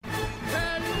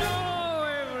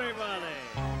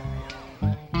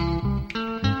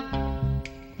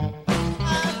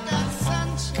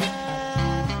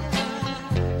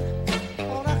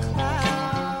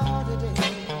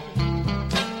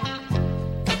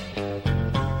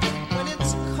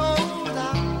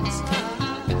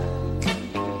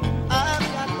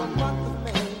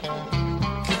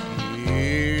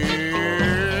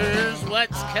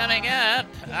coming up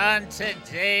on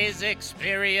today's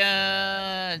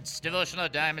experience. Devotional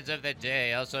Diamonds of the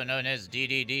Day, also known as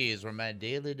DDDs, where my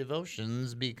daily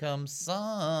devotions become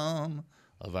some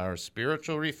of our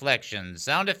spiritual reflections.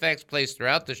 Sound effects placed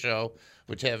throughout the show,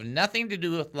 which have nothing to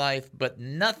do with life, but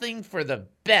nothing for the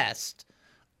best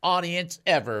audience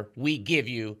ever. We give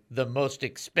you the most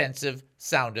expensive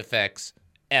sound effects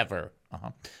ever.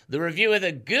 The review of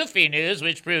the Goofy News,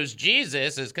 which proves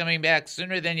Jesus is coming back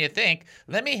sooner than you think.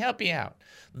 Let me help you out.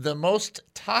 The most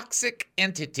toxic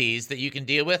entities that you can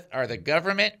deal with are the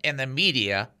government and the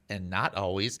media, and not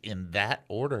always in that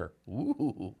order.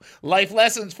 Ooh. Life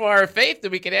lessons for our faith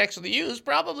that we can actually use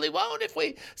probably won't if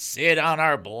we sit on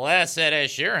our blessed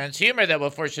assurance. Humor that will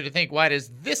force you to think, why does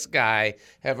this guy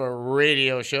have a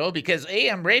radio show? Because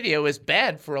AM radio is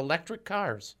bad for electric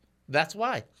cars. That's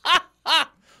why. Ha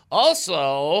ha!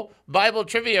 Also, Bible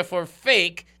trivia for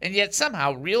fake and yet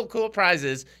somehow real cool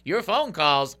prizes, your phone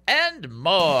calls, and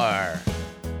more.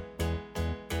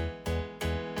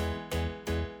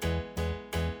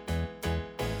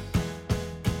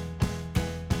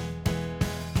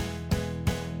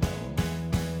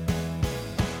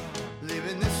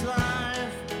 Living this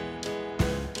life,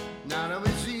 not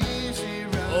always easy.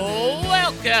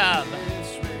 Welcome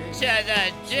to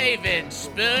the David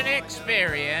Spoon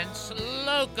Experience,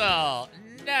 local,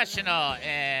 national,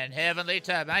 and heavenly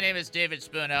time. My name is David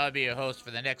Spoon. I'll be your host for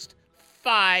the next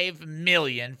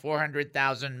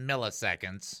 5,400,000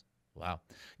 milliseconds. Wow.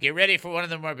 Get ready for one of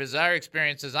the more bizarre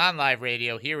experiences on live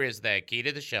radio. Here is the key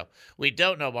to the show. We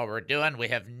don't know what we're doing. We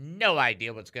have no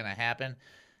idea what's going to happen,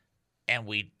 and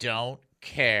we don't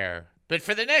care. But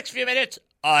for the next few minutes,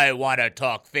 I want to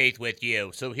talk faith with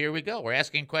you. So here we go. We're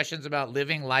asking questions about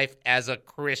living life as a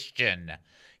Christian.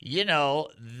 You know,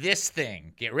 this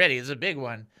thing, get ready, this is a big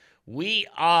one. We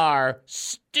are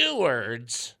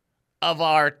stewards of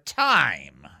our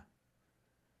time.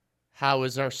 How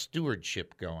is our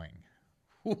stewardship going?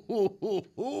 If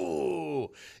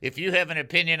you have an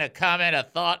opinion, a comment, a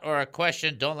thought, or a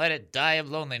question, don't let it die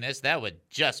of loneliness. That would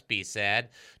just be sad.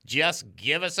 Just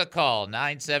give us a call,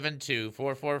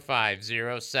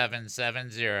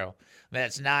 972-445-0770.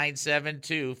 That's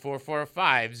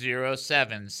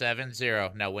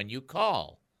 972-445-0770. Now, when you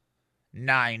call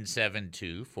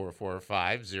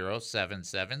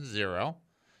 972-445-0770,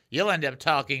 you'll end up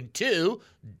talking to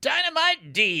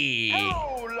Dynamite D.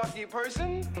 Hello, lucky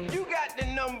person. You got the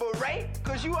number right,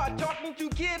 because you are talking to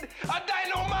Kid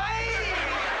Dynamite.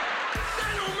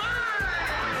 Dynamite!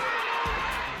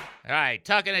 All right,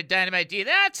 talking to Dynamite D,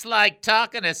 that's like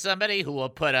talking to somebody who will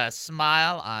put a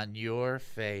smile on your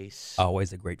face.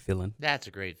 Always a great feeling. That's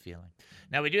a great feeling.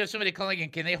 Now, we do have somebody calling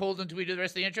in. Can they hold until we do the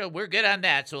rest of the intro? We're good on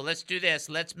that, so let's do this.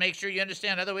 Let's make sure you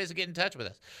understand other ways to get in touch with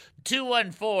us.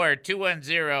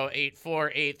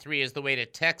 214-210-8483 is the way to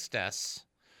text us.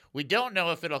 We don't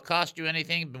know if it'll cost you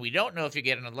anything, but we don't know if you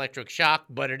get an electric shock,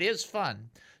 but it is fun.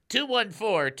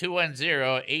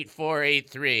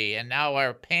 214-210-8483, and now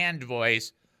our panned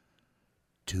voice,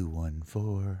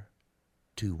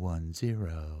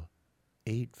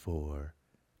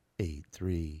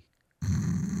 214-210-8483.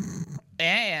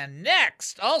 And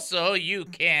next, also, you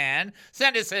can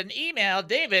send us an email,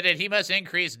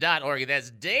 david@hemustincrease.org.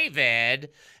 That's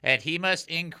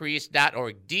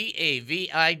david@hemustincrease.org.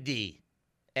 DAVID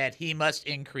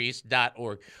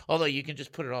 @hemustincrease.org. Although you can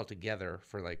just put it all together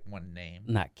for like one name.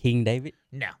 Not King David?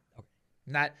 No.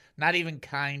 Not even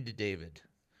Kind David.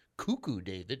 Cuckoo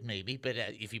David, maybe, but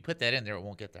if you put that in there, it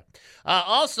won't get there.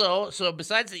 Also, so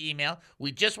besides the email,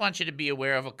 we just want you to be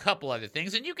aware of a couple other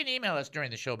things, and you can email us during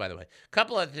the show, by the way. A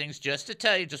couple other things just to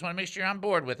tell you, just want to make sure you're on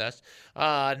board with us.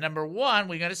 Number one,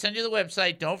 we're going to send you the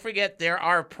website. Don't forget, there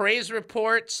are praise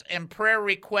reports and prayer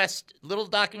request little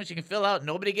documents you can fill out.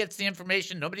 Nobody gets the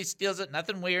information. Nobody steals it.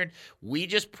 Nothing weird. We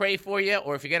just pray for you,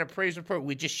 or if you got a praise report,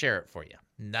 we just share it for you.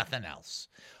 Nothing else.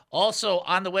 Also,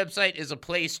 on the website is a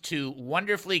place to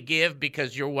wonderfully give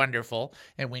because you're wonderful,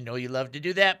 and we know you love to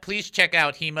do that. Please check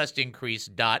out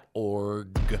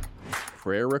hemustincrease.org.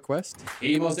 Prayer request?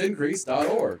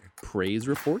 hemustincrease.org. Praise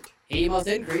report?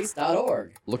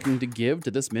 hemustincrease.org. Looking to give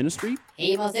to this ministry?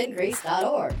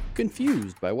 hemustincrease.org.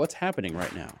 Confused by what's happening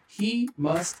right now?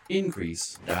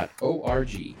 hemustincrease.org.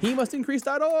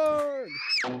 Hemustincrease.org!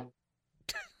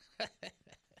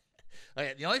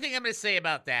 Okay, the only thing I'm going to say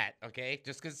about that, okay,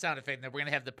 just because it's sound effect, and then we're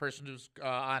going to have the person who's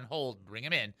on hold bring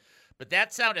him in. But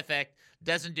that sound effect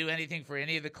doesn't do anything for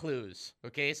any of the clues,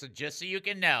 okay? So just so you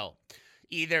can know,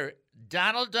 either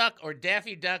Donald Duck or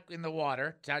Daffy Duck in the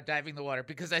water, diving the water,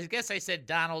 because I guess I said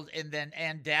Donald and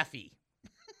Daffy.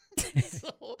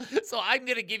 So I'm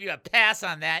going to give you a pass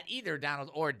on that, either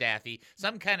Donald or Daffy.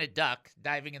 Some kind of duck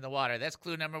diving in the water. That's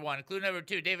clue number 1. Clue number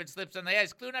 2, David slips on the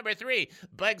ice. Clue number 3,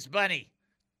 Bugs Bunny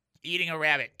eating a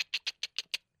rabbit.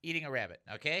 Eating a rabbit,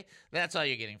 okay? That's all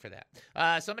you're getting for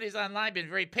that. Somebody's online, been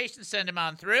very patient. Send him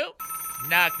on through.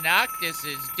 Knock, knock. This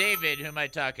is David. Who am I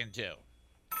talking to?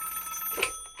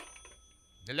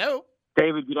 Hello?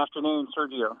 David, good afternoon.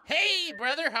 Sergio. Hey,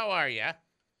 brother. How are you?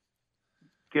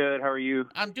 Good. How are you?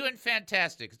 I'm doing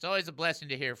fantastic. It's always a blessing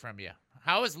to hear from you.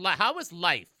 How is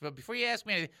life? But before you ask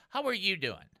me anything, how are you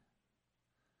doing?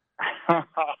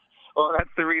 Well, that's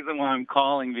the reason why I'm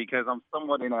calling, because I'm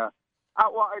somewhat in a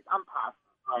I'm past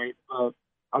it, right? But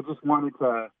I just wanted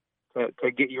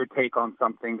to get your take on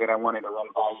something that I wanted to run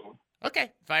by you.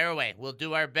 Okay, fire away. We'll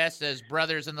do our best as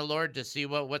brothers in the Lord to see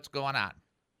what's going on.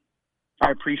 I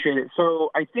appreciate it.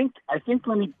 So I think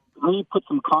let me put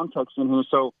some context in here.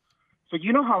 So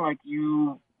you know how, like,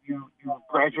 you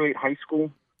graduate high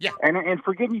school? Yeah. And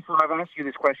forgive me for I've asked you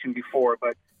this question before,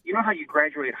 but you know how you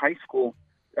graduate high school,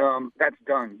 that's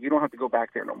done. You don't have to go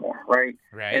back there no more, right?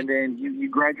 Right. And then you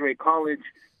graduate college,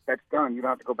 that's done. You don't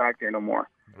have to go back there no more.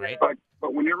 Right.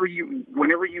 But whenever you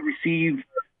receive,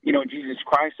 Jesus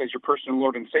Christ as your personal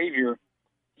Lord and Savior,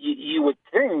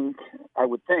 I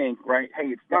would think, right? Hey,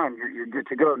 it's done. You're good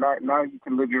to go. Now you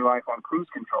can live your life on cruise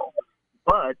control.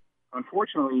 But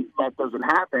unfortunately, that doesn't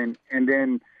happen. And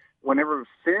then whenever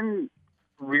sin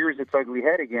rears its ugly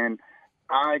head again,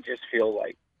 I just feel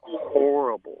like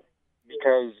horrible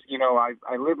because,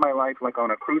 I live my life like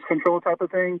on a cruise control type of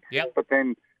thing. Yep. But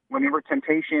then whenever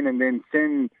temptation and then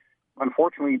sin,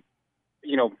 unfortunately,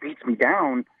 beats me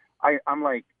down, I'm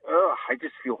like, ugh, I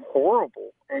just feel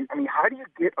horrible. And I mean, how do you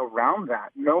get around that,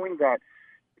 knowing that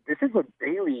this is a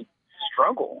daily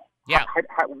struggle? Yeah.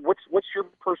 What's your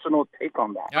personal take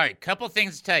on that? All right, couple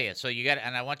things to tell you. So you got,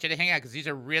 and I want you to hang out because these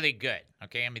are really good.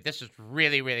 Okay, I mean, this is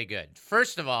really, really good.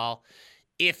 First of all,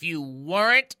 if you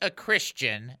weren't a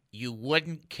Christian, you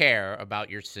wouldn't care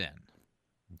about your sin.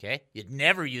 Okay, it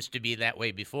never used to be that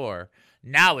way before.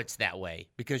 Now it's that way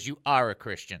because you are a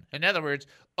Christian. In other words,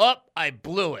 I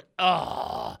blew it.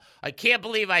 Oh, I can't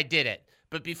believe I did it.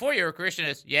 But before you're a Christian,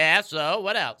 it's, yeah, so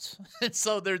what else? And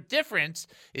so the difference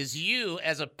is you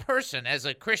as a person, as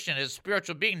a Christian, as a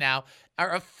spiritual being now,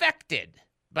 are affected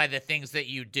by the things that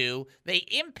you do. They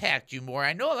impact you more.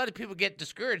 I know a lot of people get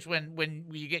discouraged when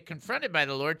you get confronted by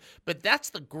the Lord, but that's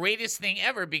the greatest thing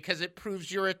ever because it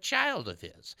proves you're a child of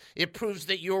His. It proves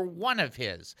that you're one of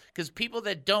His because people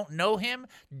that don't know Him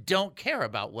don't care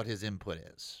about what His input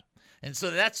is. And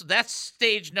so that's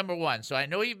stage number 1. So I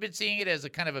know you've been seeing it as a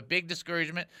kind of a big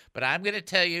discouragement, but I'm going to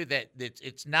tell you that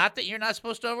it's not that you're not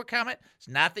supposed to overcome it. It's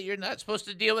not that you're not supposed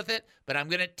to deal with it. But I'm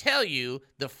going to tell you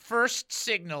the first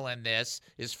signal in this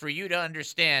is for you to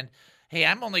understand, hey,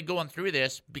 I'm only going through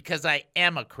this because I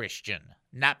am a Christian,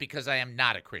 not because I am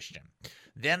not a Christian.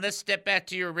 Then let's step back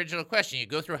to your original question. You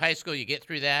go through high school, you get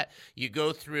through that. You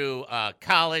go through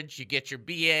college, you get your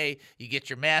BA, you get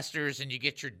your master's, and you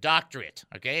get your doctorate,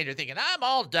 okay? And you're thinking, I'm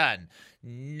all done.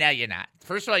 No, you're not.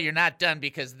 First of all, you're not done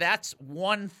because that's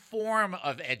one form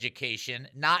of education,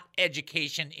 not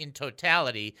education in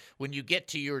totality. When you get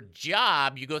to your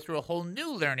job, you go through a whole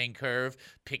new learning curve,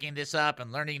 picking this up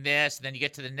and learning this. And then you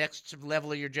get to the next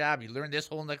level of your job. You learn this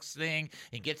whole next thing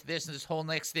and get to this and this whole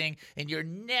next thing. And you're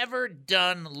never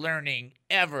done learning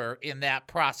ever in that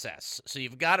process. So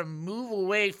you've got to move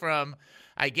away from,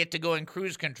 I get to go in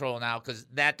cruise control now because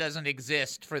that doesn't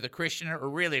exist for the Christian or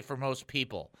really for most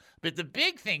people. But the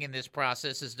big thing in this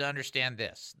process is to understand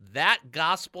this. That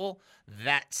gospel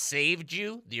that saved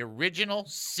you, the original,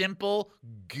 simple,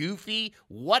 goofy,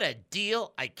 what a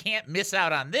deal, I can't miss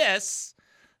out on this,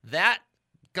 that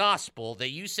gospel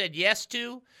that you said yes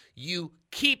to, you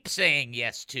keep saying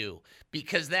yes to.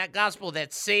 Because that gospel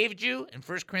that saved you in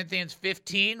 1 Corinthians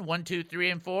 15, 1, 2, 3,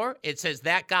 and 4, it says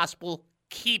that gospel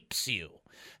keeps you.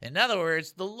 In other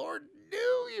words, the Lord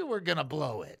knew you were going to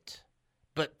blow it,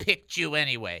 but picked you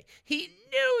anyway. He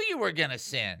knew you were going to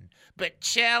sin, but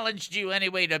challenged you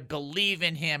anyway to believe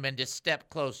in Him and to step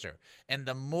closer. And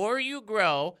the more you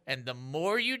grow and the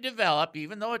more you develop,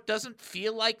 even though it doesn't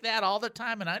feel like that all the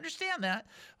time, and I understand that.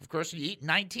 Of course, you eat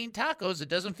 19 tacos, it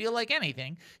doesn't feel like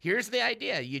anything. Here's the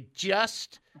idea. You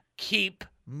just keep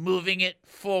moving it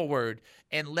forward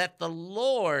and let the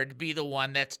Lord be the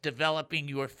one that's developing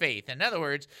your faith. In other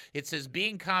words, it says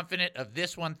being confident of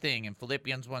this one thing in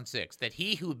Philippians 1:6, that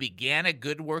He who began a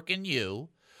good work in you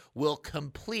will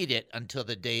complete it until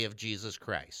the day of Jesus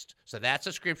Christ. So that's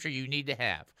a scripture you need to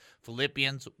have.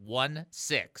 Philippians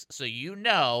 1:6. So you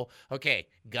know, okay,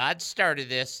 God started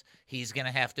this. He's going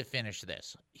to have to finish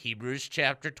this. Hebrews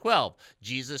chapter 12.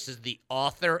 Jesus is the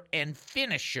author and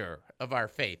finisher of our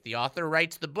faith. The author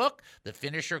writes the book. The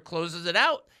finisher closes it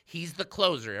out. He's the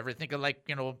closer. Ever think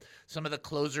of some of the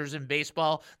closers in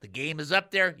baseball? The game is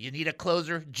up there. You need a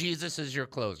closer. Jesus is your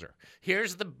closer.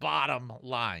 Here's the bottom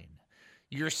line.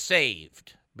 You're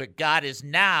saved, but God is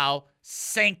now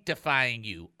sanctifying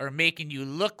you or making you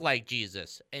look like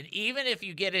Jesus. And even if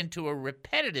you get into a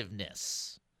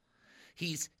repetitiveness,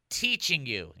 he's teaching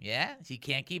you. Yeah, you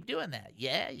can't keep doing that.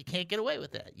 Yeah, you can't get away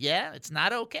with that. Yeah, it's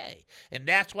not okay. And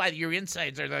that's why your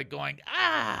insides are like going,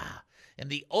 ah. And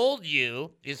the old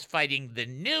you is fighting the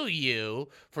new you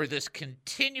for this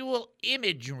continual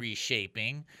image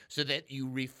reshaping so that you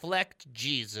reflect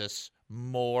Jesus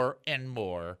more and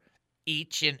more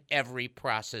each and every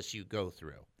process you go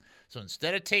through. So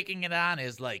instead of taking it on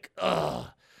as like, ugh,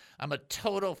 I'm a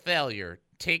total failure,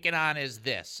 take it on as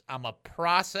this. I'm a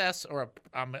process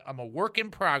I'm a work in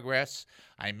progress.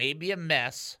 I may be a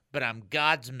mess, but I'm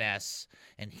God's mess,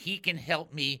 and he can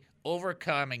help me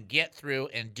overcome and get through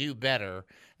and do better.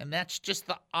 And that's just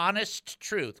the honest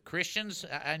truth. Christians,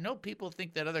 I know people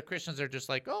think that other Christians are just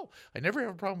like, oh, I never have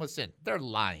a problem with sin. They're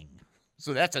lying.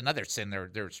 So that's another sin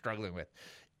they're struggling with.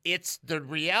 It's the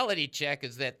reality check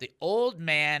is that the old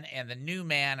man and the new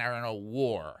man are in a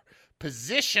war.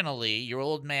 Positionally, your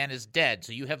old man is dead,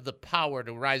 so you have the power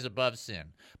to rise above sin.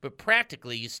 But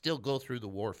practically, you still go through the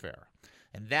warfare.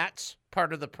 And that's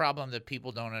part of the problem that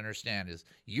people don't understand is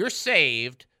you're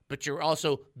saved, but you're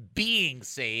also being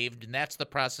saved, and that's the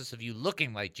process of you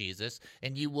looking like Jesus,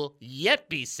 and you will yet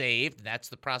be saved, and that's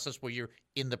the process where you're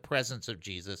in the presence of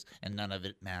Jesus, and none of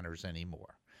it matters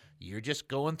anymore. You're just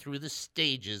going through the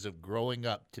stages of growing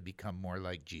up to become more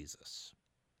like Jesus.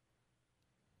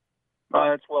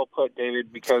 That's well put,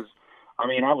 David, because, I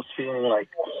mean, I was feeling like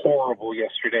horrible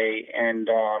yesterday, and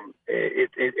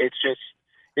it's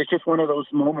just one of those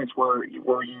moments where you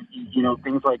know,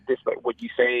 things like this, like what you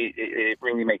say, it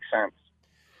really makes sense.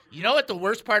 You know what the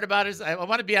worst part about it is? I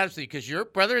want to be honest with you, because you're a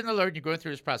brother in the Lord and you're going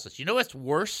through this process. You know what's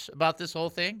worse about this whole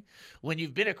thing? When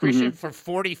you've been a Christian for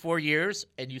 44 years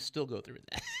and you still go through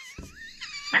that.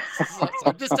 So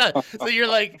I'm just so you're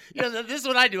like, this is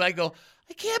what I do. I go,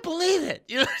 I can't believe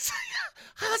it.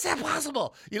 How is that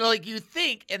possible? Like you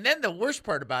think, and then the worst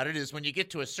part about it is when you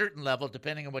get to a certain level,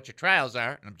 depending on what your trials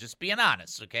are, and I'm just being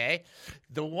honest, okay?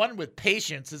 The one with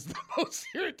patience is the most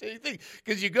irritating thing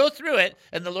because you go through it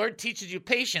and the Lord teaches you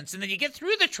patience, and then you get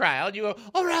through the trial and you go,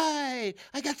 all right,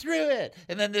 I got through it.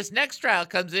 And then this next trial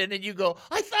comes in and you go,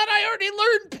 I thought I already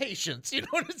learned patience.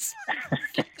 It's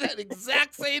like that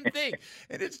exact same thing.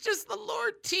 And it's just the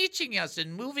Lord teaching us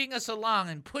and moving us along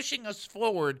and pushing us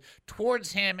forward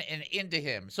towards him and into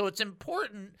him. So it's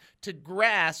important to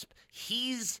grasp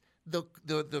he's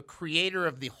the creator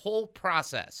of the whole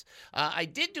process. I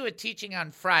did do a teaching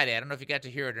on Friday. I don't know if you got to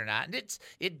hear it or not. And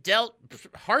it dealt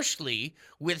harshly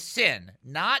with sin,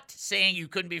 not saying you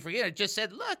couldn't be forgiven. It just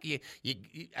said, look,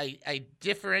 I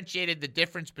differentiated the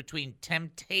difference between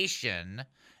temptation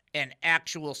and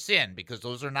actual sin, because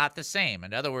those are not the same.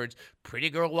 In other words, pretty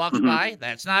girl walks by,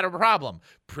 that's not a problem.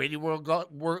 Pretty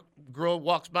girl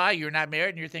walks by, you're not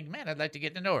married, and you're thinking, man, I'd like to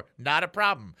get to know her. Not a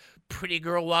problem. Pretty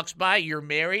girl walks by, you're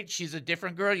married, she's a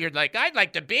different girl, you're like, I'd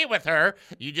like to be with her.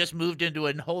 You just moved into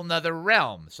a whole nother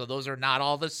realm. So those are not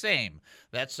all the same.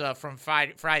 That's from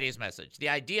Friday's message. The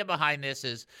idea behind this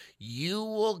is you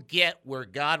will get where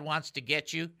God wants to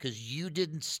get you because you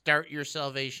didn't start your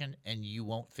salvation and you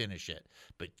won't finish it.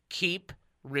 But keep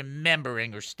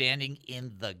remembering or standing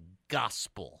in the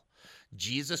gospel.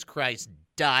 Jesus Christ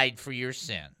died for your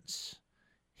sins.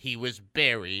 He was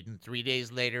buried, and 3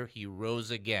 days later, he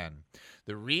rose again.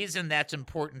 The reason that's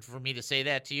important for me to say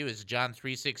that to you is John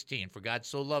 3:16. For God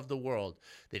so loved the world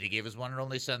that he gave his one and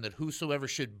only Son, that whosoever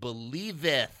should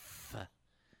believeth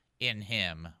in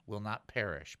him will not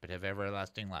perish, but have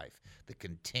everlasting life. The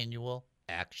continual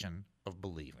action of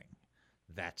believing.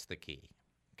 That's the key.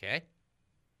 Okay?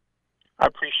 I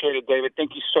appreciate it, David.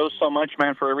 Thank you so much,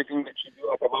 man, for everything that you do,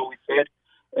 like I've always said.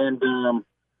 And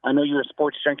I know you're a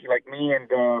sports junkie like me, and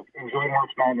enjoy March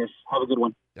Madness. Have a good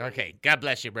one. Okay. God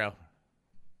bless you, bro.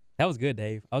 That was good,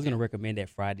 Dave. I was going to recommend that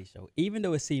Friday show. Even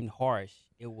though it seemed harsh,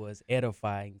 it was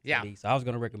edifying to me. So I was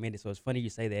going to recommend it. So it's funny you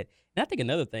say that. And I think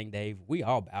another thing, Dave, we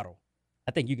all battle.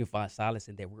 I think you can find solace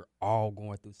in that we're all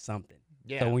going through something.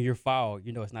 Yeah. So when you fall,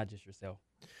 it's not just yourself.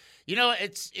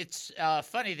 It's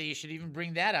funny that you should even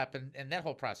bring that up and that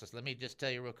whole process. Let me just tell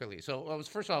you real quickly. So it was,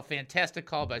 first of all, fantastic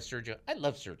call by Sergio. I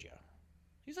love Sergio.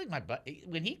 He's like my butt.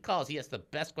 When he calls, he has the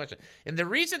best question. And the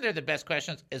reason they're the best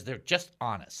questions is they're just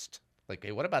honest. Like,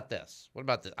 hey, what about this? What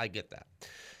about this? I get that.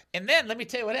 And then let me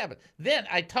tell you what happened. Then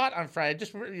I taught on Friday.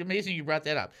 Just really amazing you brought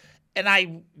that up. And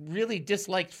I really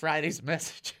disliked Friday's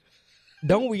message.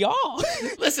 Don't we all?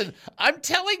 Listen, I'm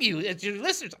telling you, as your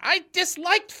listeners, I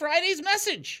disliked Friday's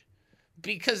message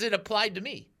because it applied to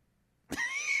me. And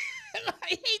I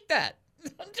hate that.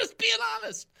 I'm just being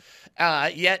honest.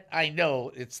 Yet I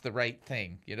know it's the right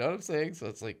thing. You know what I'm saying? So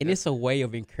it's like, and it's a way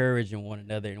of encouraging one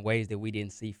another in ways that we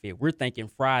didn't see fit. We're thinking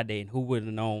Friday, and who would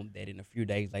have known that in a few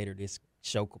days later this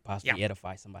show could possibly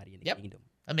edify somebody in the kingdom.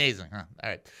 Amazing, huh?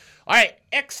 All right.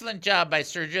 Excellent job by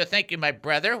Sergio. Thank you, my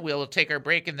brother. We'll take our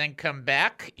break and then come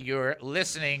back. You're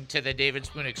listening to the David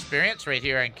Spoon Experience right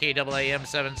here on KAAM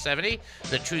 770,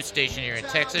 the truth station here in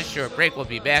Texas. Short break. We'll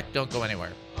be back. Don't go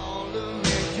anywhere. All of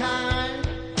mankind,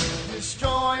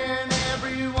 destroying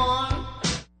everyone.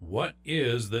 What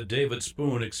is the David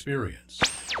Spoon Experience?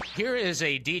 Here is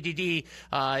a DDD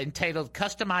entitled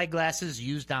Custom Eyeglasses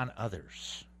Used on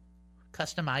Others.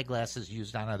 Custom eyeglasses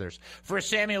used on others. 1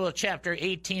 Samuel chapter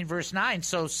 18, verse 9.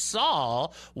 So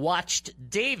Saul watched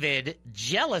David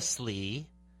jealously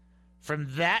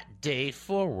from that day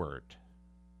forward.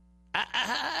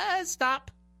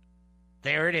 Stop.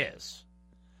 There it is.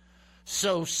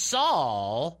 So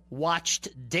Saul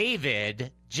watched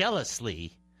David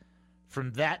jealously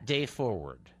from that day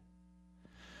forward.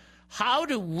 How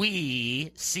do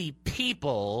we see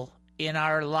people in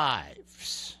our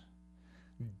lives?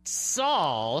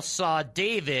 Saul saw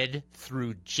David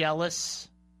through jealous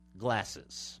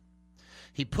glasses.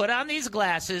 He put on these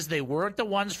glasses. They weren't the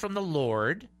ones from the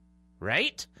Lord,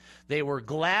 right? They were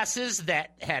glasses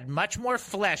that had much more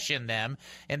flesh in them,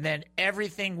 and then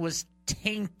everything was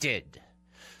tainted.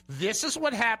 This is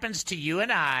what happens to you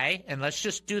and I, and let's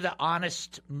just do the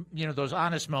honest, those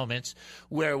honest moments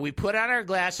where we put on our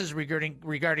glasses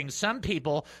regarding some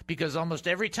people, because almost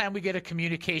every time we get a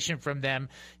communication from them,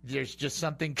 there's just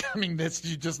something coming that's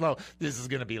you just know, this is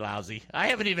going to be lousy. I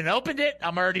haven't even opened it.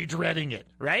 I'm already dreading it,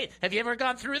 right? Have you ever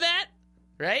gone through that?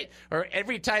 Right? Or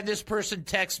every time this person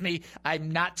texts me, I'm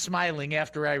not smiling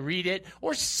after I read it,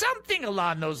 or something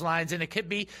along those lines. And it could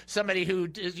be somebody who,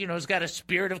 has got a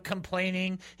spirit of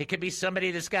complaining. It could be somebody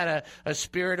that's got a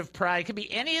spirit of pride. It could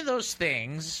be any of those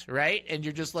things, right? And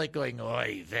you're just like going,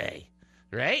 oy vey,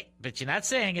 right? But you're not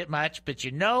saying it much, but you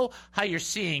know how you're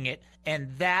seeing it.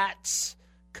 And that's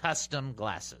custom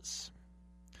glasses.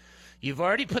 You've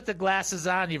already put the glasses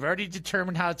on. You've already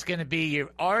determined how it's going to be. You're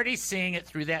already seeing it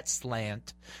through that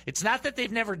slant. It's not that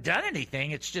they've never done anything.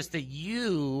 It's just that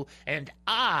you and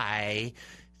I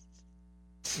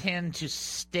tend to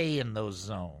stay in those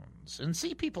zones and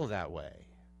see people that way.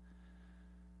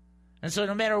 And so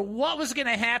no matter what was going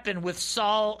to happen with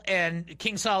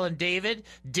King Saul and David,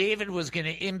 David was going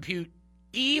to impute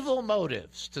evil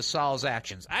motives to Saul's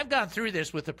actions. I've gone through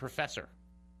this with a professor.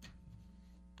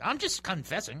 I'm just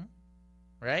confessing.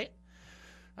 Right?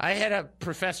 I had a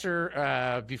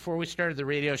professor before we started the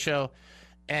radio show,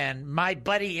 and my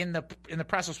buddy in the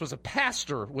process was a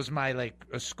pastor, was my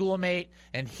a schoolmate,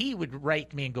 and he would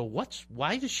write me and go,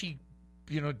 why does she,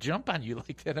 jump on you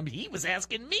like that? I mean, he was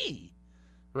asking me,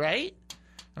 right?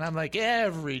 And I'm like,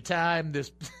 every time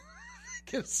this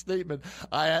statement,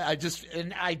 and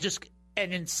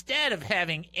instead of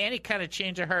having any kind of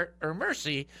change of heart or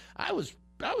mercy, I was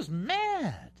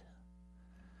mad.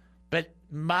 But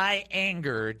my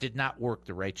anger did not work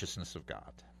the righteousness of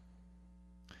God.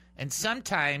 And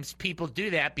sometimes people do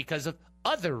that because of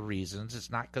other reasons.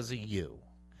 It's not because of you.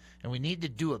 And we need to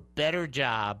do a better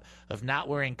job of not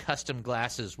wearing custom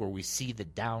glasses where we see the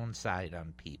downside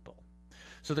on people.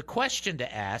 So the question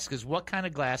to ask is, what kind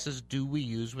of glasses do we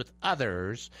use with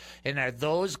others? And are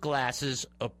those glasses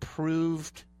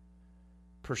approved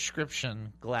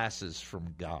prescription glasses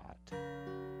from God?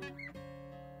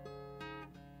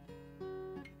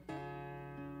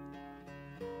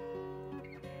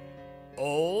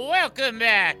 Welcome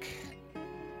back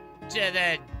to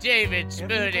the David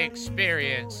Spoon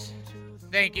Experience.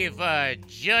 Thank you for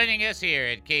joining us here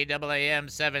at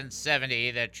KAAM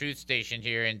 770, the truth station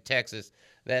here in Texas.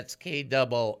 That's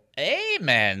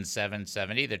KAAM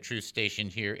 770, the truth station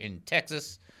here in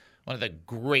Texas. One of the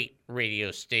great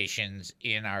radio stations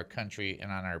in our country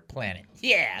and on our planet.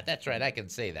 Yeah, that's right. I can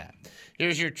say that.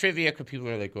 Here's your trivia. People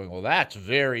are like going, well, that's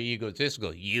very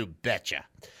egotistical. You betcha.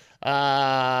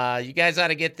 You guys ought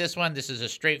to get this one. This is a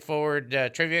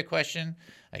straightforward trivia question.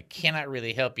 I cannot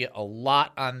really help you a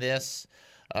lot on this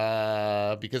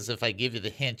because if I give you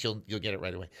the hint, you'll get it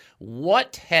right away.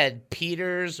 What had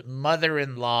Peter's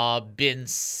mother-in-law been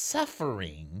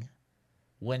suffering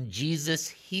when Jesus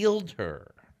healed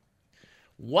her?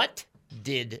 What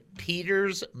did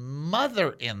Peter's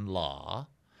mother-in-law,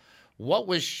 what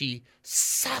was she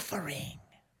suffering?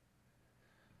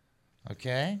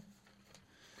 Okay?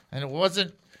 And it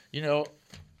wasn't,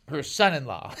 her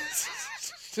son-in-law.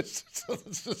 Let's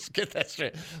just get that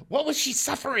straight. What was she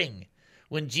suffering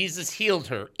when Jesus healed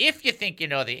her? If you think you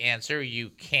know the answer,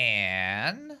 you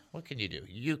can. What can you do?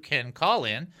 You can call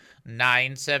in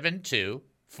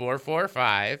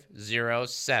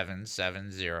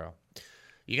 972-445-0770.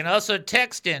 You can also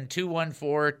text in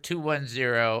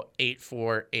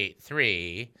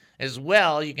 214-210-8483. As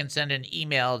well, you can send an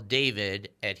email,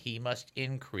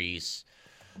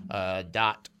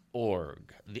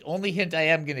 david@hemustincrease.org. The only hint I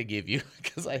am going to give you,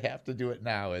 because I have to do it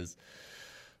now, is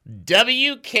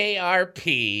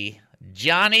WKRP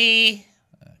Johnny.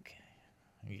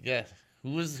 Okay,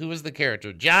 who was the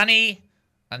character? Johnny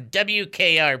on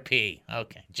WKRP.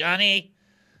 Okay, Johnny.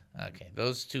 Okay,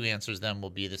 those two answers then will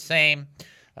be the same.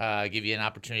 Give you an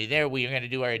opportunity there. We are going to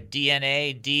do our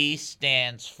DNA. D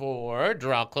stands for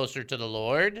draw closer to the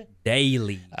Lord.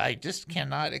 Daily. I just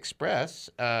cannot express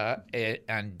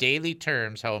on daily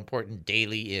terms how important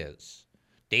daily is.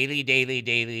 Daily, daily,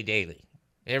 daily, daily.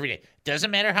 Every day. Doesn't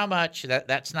matter how much.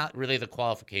 That's not really the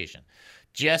qualification.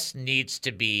 Just needs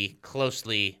to be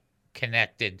closely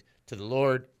connected to the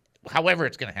Lord, however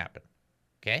it's going to happen.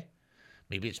 Okay?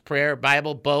 Maybe it's prayer,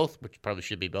 Bible, both, which probably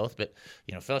should be both, but,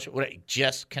 fellowship,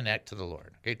 just connect to the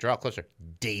Lord. Okay, draw closer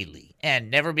daily. And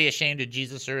never be ashamed of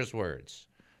Jesus or his words.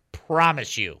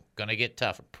 Promise you, going to get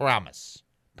tougher. Promise.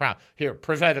 Here,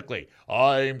 prophetically,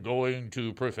 I'm going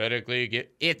to prophetically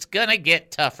get, it's going to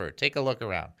get tougher. Take a look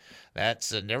around.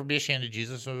 That's never be ashamed of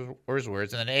Jesus or his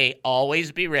words. And then A,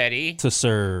 always be ready. To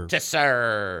serve.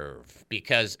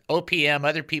 Because OPM,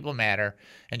 other people matter.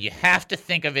 And you have to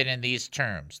think of it in these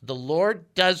terms. The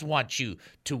Lord does want you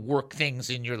to work things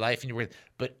in your life and your work,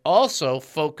 but also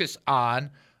focus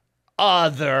on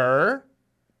other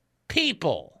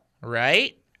people,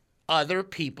 right? Other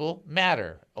people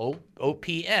matter.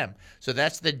 OPM. So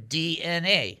that's the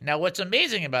DNA. Now, what's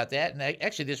amazing about that, and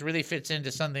actually this really fits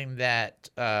into something that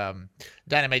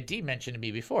Dynamite D mentioned to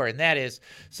me before, and that is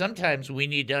sometimes we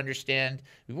need to understand,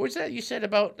 what was that you said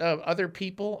about other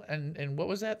people, and what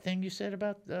was that thing you said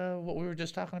about what we were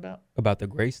just talking about? About the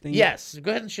grace thing? Yes.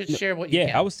 Go ahead and share what you can.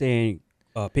 Yeah, I was saying,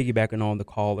 piggybacking on the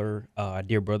caller,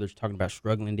 dear brothers talking about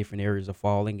struggling in different areas of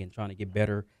falling and trying to get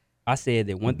better. I said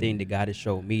that one thing that God has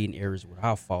showed me in areas where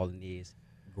I've fallen is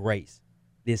grace.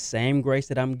 This same grace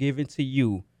that I'm giving to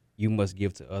you, you must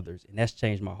give to others. And that's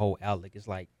changed my whole outlook. It's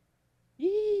like,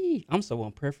 I'm so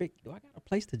imperfect. Do I got a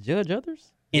place to judge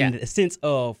others? In the sense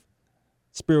of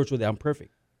spiritual that I'm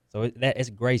perfect. So it's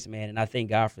grace, man. And I thank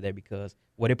God for that, because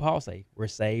what did Paul say? We're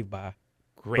saved by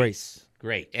grace.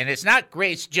 Great. And it's not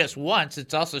grace just once.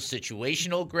 It's also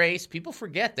situational grace. People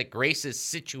forget that grace is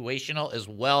situational as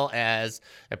well as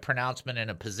a pronouncement and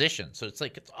a position. So it's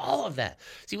all of that.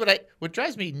 See, what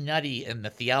drives me nutty in the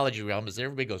theology realm is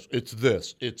everybody goes, it's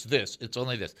this, it's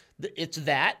only this. It's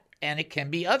that, and it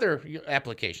can be other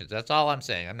applications. That's all I'm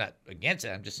saying. I'm not against it.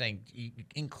 I'm just saying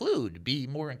be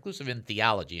more inclusive in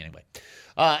theology anyway.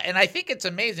 And I think it's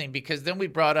amazing because then we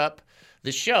brought up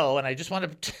the show, and I just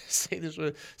wanted to say this.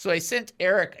 So I sent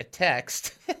Eric a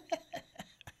text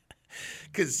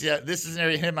because this is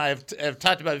him I've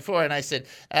talked about before, and I said,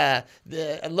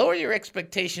 lower your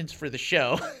expectations for the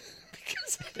show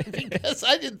because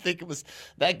I didn't think it was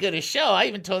that good a show. I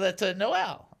even told that to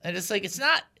Noel. And it's like, it's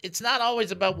not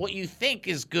always about what you think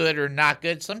is good or not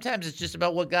good. Sometimes it's just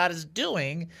about what God is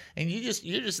doing, and you're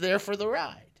just there for the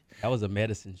ride. That was a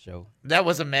medicine show. That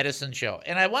was a medicine show.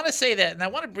 And I want to say that, and I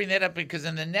want to bring that up because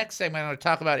in the next segment, I'm going to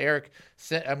talk about Eric.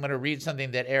 I'm going to read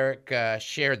something that Eric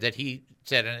shared that he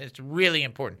said, and it's really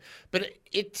important. But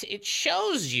it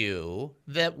shows you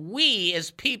that we as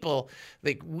people,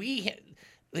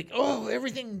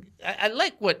 everything. I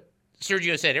like what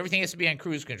Sergio said. Everything has to be on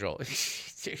cruise control.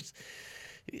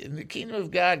 In the kingdom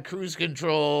of God, cruise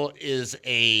control is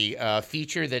a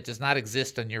feature that does not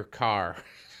exist on your car.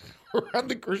 Or on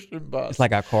the Christian bus. It's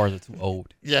like our cars are too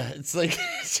old. Yeah, it's like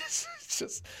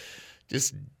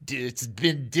it's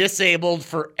been disabled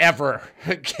forever.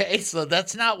 Okay, so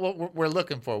that's not what we're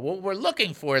looking for. What we're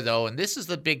looking for, though, and this is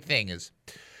the big thing, is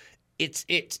it's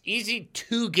easy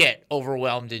to get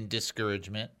overwhelmed in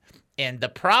discouragement. And the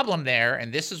problem there,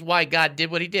 and this is why God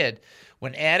did what he did,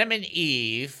 when Adam and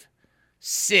Eve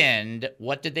sinned,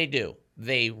 what did they do?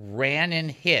 they ran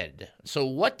and hid. So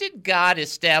what did God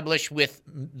establish with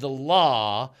the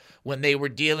law when they were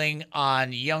dealing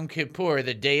on Yom Kippur,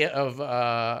 the Day of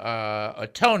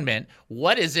Atonement?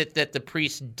 What is it that the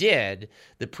priest did?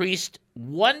 The priest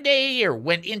one day a year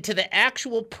went into the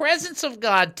actual presence of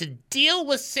God to deal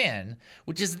with sin,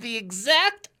 which is the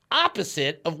exact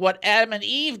opposite of what Adam and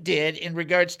Eve did in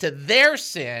regards to their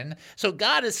sin. So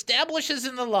God establishes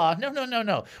in the law,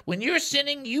 no. When you're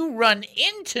sinning, you run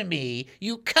into me.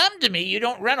 You come to me. You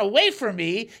don't run away from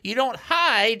me. You don't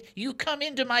hide. You come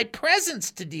into my presence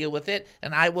to deal with it,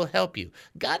 and I will help you.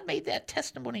 God made that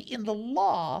testimony in the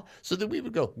law so that we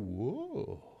would go,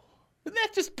 whoa. Isn't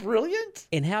that just brilliant?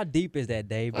 And how deep is that,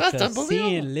 Dave? Well, because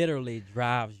sin literally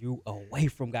drives you away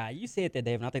from God. You said that,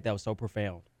 Dave, and I think that was so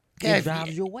profound. It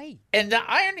drives you away. And the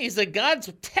irony is that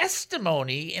God's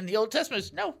testimony in the Old Testament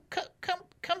is, no,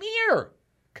 come here.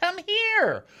 Come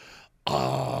here.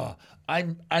 Oh,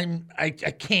 I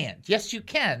can't. Yes, you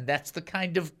can. That's the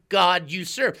kind of God you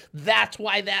serve. That's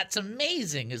why that's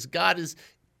amazing, is God is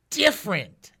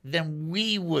different than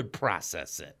we would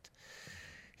process it.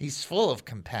 He's full of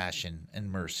compassion and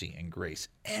mercy and grace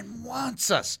and wants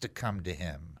us to come to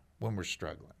him when we're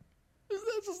struggling.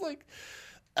 It's just like,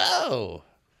 oh,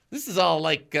 this is all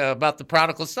like about the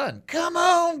prodigal son. Come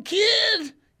on,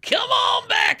 kid. Come on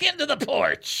back into the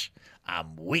porch.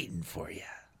 I'm waiting for you.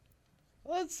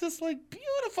 Well, it's just like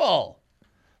beautiful.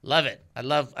 Love it. I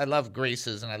love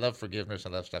graces, and I love forgiveness. I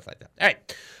love stuff like that. All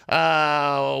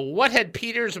right. What had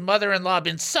Peter's mother-in-law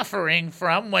been suffering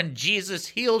from when Jesus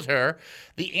healed her?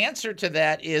 The answer to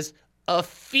that is a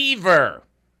fever,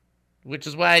 which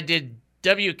is why I did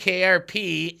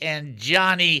WKRP, and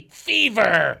Johnny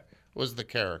Fever was the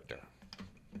character.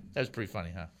 That was pretty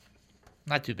funny, huh?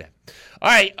 Not too bad. All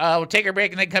right, we'll take a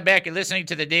break and then come back. You're listening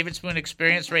to the David Spoon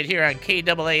Experience right here on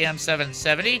KAAM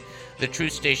 770, the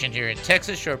Truth Station here in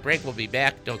Texas. Short break. We'll be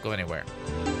back. Don't go anywhere.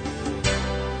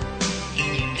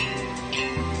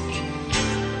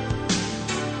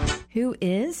 Who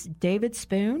is David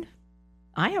Spoon?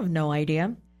 I have no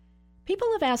idea.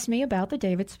 People have asked me about the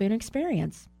David Spoon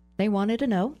Experience. They wanted to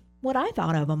know what I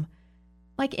thought of him.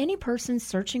 Like any person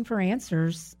searching for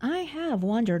answers, I have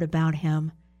wondered about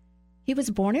him. He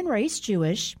was born and raised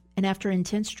Jewish, and after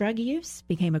intense drug use,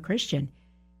 became a Christian.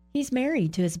 He's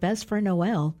married to his best friend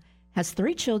Noel, has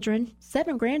 3 children,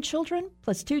 7 grandchildren,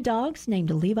 plus 2 dogs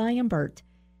named Levi and Bert.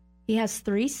 He has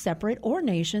 3 separate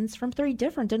ordinations from 3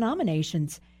 different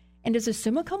denominations, and is a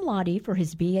summa cum laude for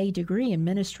his BA degree in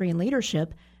ministry and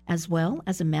leadership, as well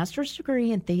as a master's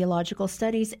degree in theological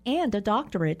studies and a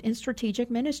doctorate in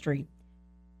strategic ministry.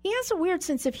 He has a weird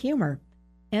sense of humor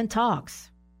and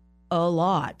talks a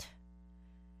lot.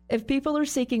 If people are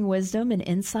seeking wisdom and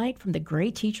insight from the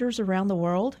great teachers around the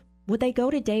world, would they go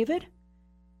to David?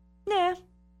 Nah,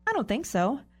 I don't think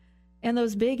so. And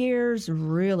those big ears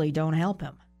really don't help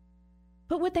him.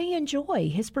 But would they enjoy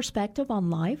his perspective on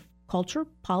life, culture,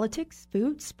 politics,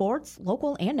 food, sports,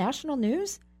 local and national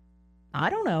news? I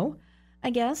don't know. I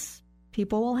guess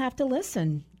people will have to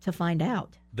listen to find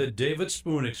out. The David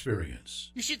Spoon Experience.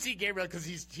 You should see Gabriel because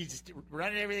he's just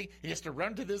running everything. He has to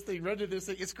run to this thing, run to this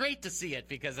thing. It's great to see it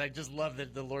because I just love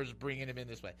that the Lord's bringing him in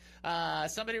this way.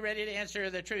 Somebody ready to answer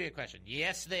the trivia question?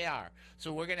 Yes, they are.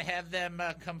 So we're going to have them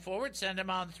come forward. Send them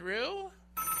on through.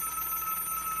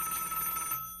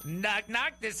 Knock,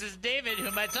 knock. This is David. Who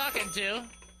am I talking to?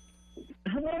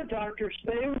 Hello, Dr.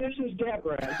 Spoon. This is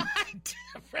Deborah.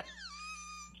 Deborah.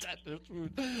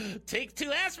 Take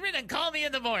 2 aspirin and call me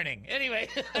in the morning. Anyway.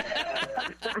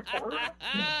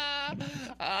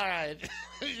 All right.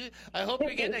 I hope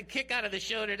you're getting a kick out of the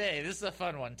show today. This is a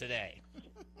fun one today.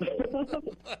 All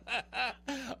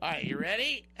right, you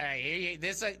ready? All right, here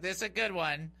this is a good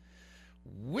one.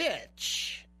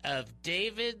 Which of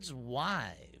David's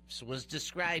wives was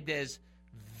described as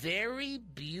very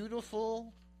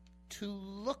beautiful to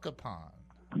look upon?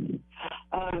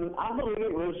 I believe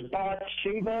it was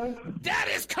Bathsheba. That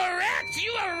is correct.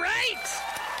 You are right.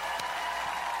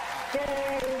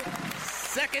 Yay.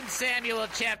 2 Samuel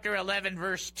chapter 11,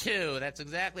 verse 2. That's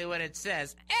exactly what it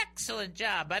says. Excellent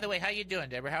job. By the way, how you doing,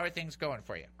 Deborah? How are things going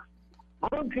for you?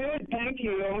 I'm good, thank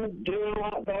you. I'm doing a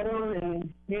lot better,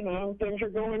 and, things are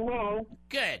going well.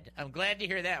 Good. I'm glad to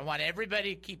hear that. I want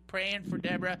everybody to keep praying for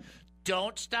Deborah.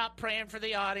 Don't stop praying for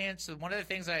the audience. One of the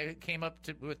things I came up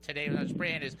with today when I was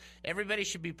praying is everybody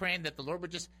should be praying that the Lord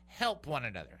would just help one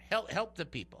another. Help the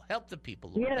people. Help the people,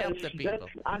 Lord. Yes, help the people.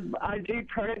 I do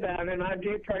pray that, and I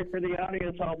do pray for the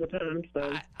audience all the time.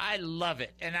 So I love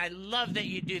it, and I love that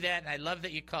you do that, and I love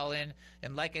that you call in.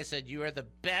 And like I said, you are the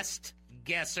best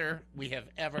guesser we have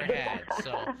ever had.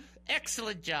 So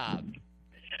excellent job.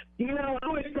 You know, I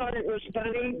always thought it was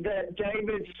funny that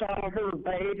David saw her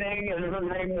bathing and her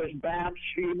name was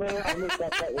Bathsheba. I always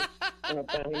thought that was kind of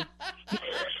funny.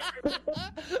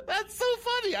 That's so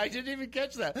funny. I didn't even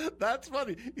catch that. That's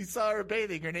funny. He saw her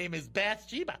bathing. Her name is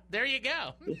Bathsheba. There you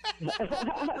go.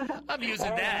 I'm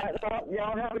using that. Right, well,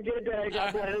 y'all have a good day.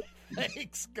 God bless.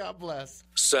 Thanks. God bless.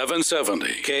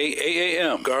 770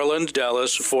 KAAM, Garland,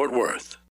 Dallas, Fort Worth.